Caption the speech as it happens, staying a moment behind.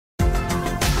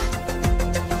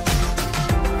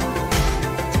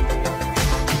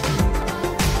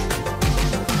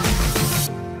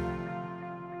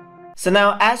So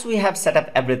now as we have set up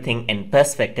everything in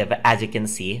perspective, as you can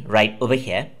see right over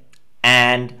here,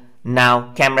 and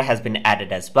now camera has been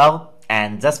added as well.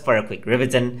 And just for a quick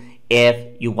revision,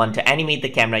 if you want to animate the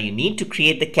camera, you need to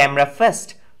create the camera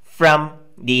first from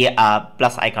the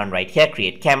plus icon right here,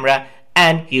 create camera,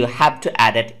 and you have to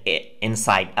add it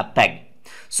inside a peg.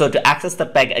 So to access the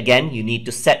peg again, you need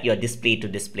to set your display to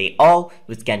display all,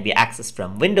 which can be accessed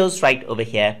from Windows right over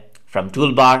here, from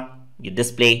toolbar, you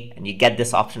display, and you get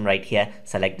this option right here,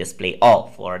 select display all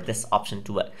for this option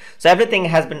to work. So everything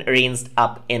has been arranged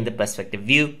up in the perspective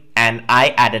view, and I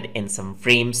added in some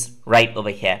frames right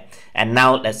over here. And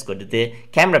now let's go to the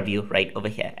camera view right over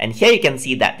here. And here you can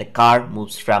see that the car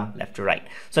moves from left to right.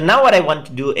 So now what I want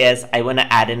to do is I want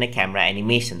to add in a camera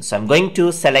animation. So I'm going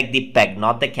to select the peg,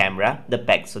 not the camera, the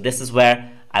peg. So this is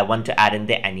where I want to add in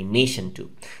the animation to.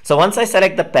 So once I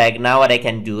select the peg, now what I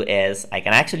can do is I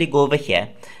can actually go over here,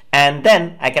 and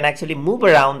then I can actually move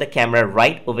around the camera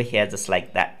right over here just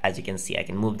like that. As you can see, I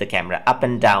can move the camera up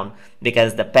and down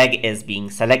because the peg is being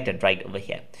selected right over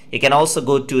here. You can also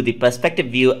go to the perspective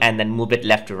view and then move it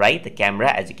left to right, the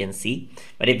camera, as you can see.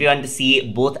 But if you want to see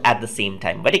both at the same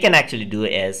time, what you can actually do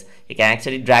is you can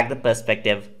actually drag the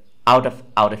perspective out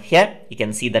of here. You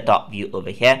can see the top view over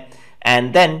here.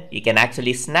 And then you can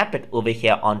actually snap it over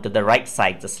here onto the right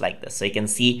side just like this. So you can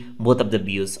see both of the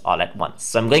views all at once.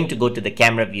 So I'm going to go to the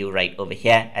camera view right over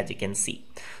here, as you can see.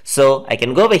 So I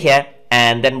can go over here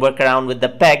and then work around with the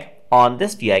peg on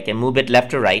this view. I can move it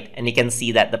left to right, and you can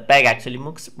see that the peg actually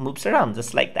moves around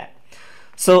just like that.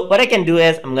 So what I can do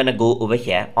is I'm going to go over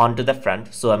here onto the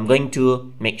front. So I'm going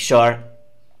to make sure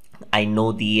I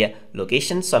know the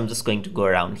location. So I'm just going to go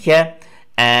around here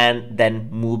and then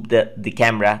move the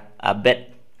camera a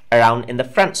bit around in the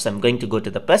front. So I'm going to go to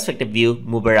the perspective view,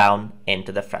 move around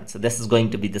into the front. So this is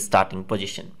going to be the starting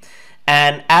position.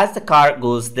 And as the car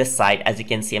goes this side, as you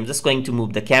can see, I'm just going to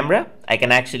move the camera. I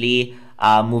can actually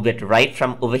move it right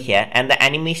from over here, and the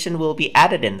animation will be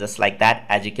added in just like that,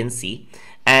 as you can see.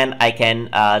 And I can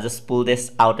just pull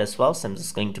this out as well. So I'm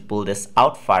just going to pull this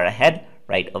out far ahead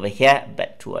right over here,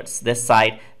 but towards this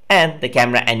side. And the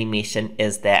camera animation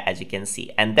is there, as you can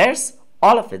see. And there's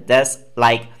all of it. There's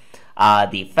like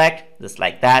the effect, just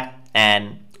like that.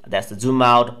 And there's the zoom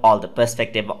out, all the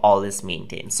perspective, all is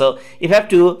maintained. So if you have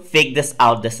to fake this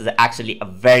out, this is actually a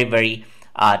very, very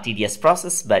tedious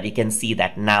process. But you can see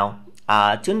that now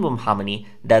Toon Boom Harmony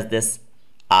does this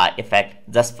effect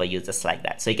just for you, just like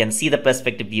that. So you can see the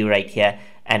perspective view right here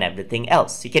and everything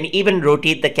else. You can even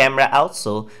rotate the camera out.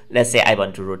 So let's say I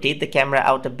want to rotate the camera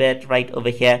out a bit right over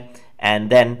here, and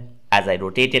then as I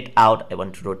rotate it out, I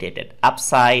want to rotate it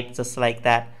upside just like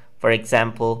that, for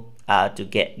example, to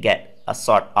get a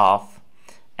sort of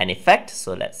an effect.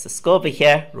 So let's just go over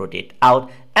here, rotate out,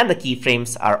 and the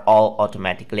keyframes are all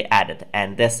automatically added,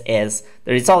 and this is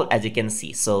the result, as you can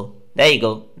see. So there you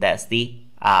go, there's the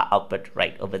output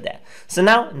right over there. So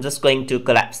now I'm just going to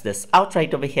collapse this out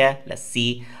right over here. Let's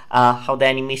see how the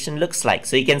animation looks like.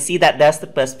 So you can see that there's the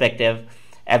perspective,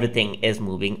 everything is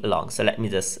moving along. So let me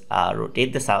just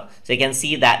rotate this out. So you can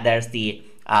see that there's the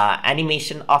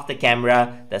animation of the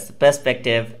camera, there's the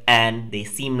perspective, and they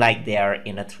seem like they are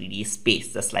in a 3D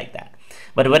space just like that.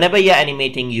 But whenever you're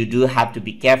animating, you do have to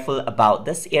be careful about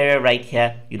this area right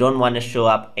here. You don't want to show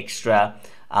up extra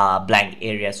blank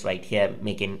areas right here,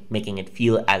 making it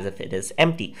feel as if it is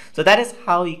empty. So that is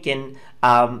how you can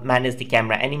manage the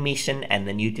camera animation and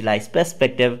then utilize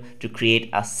perspective to create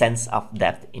a sense of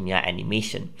depth in your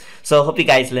animation. So hope you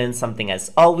guys learned something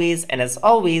as always, and as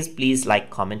always, please like,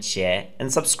 comment, share,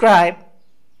 and subscribe.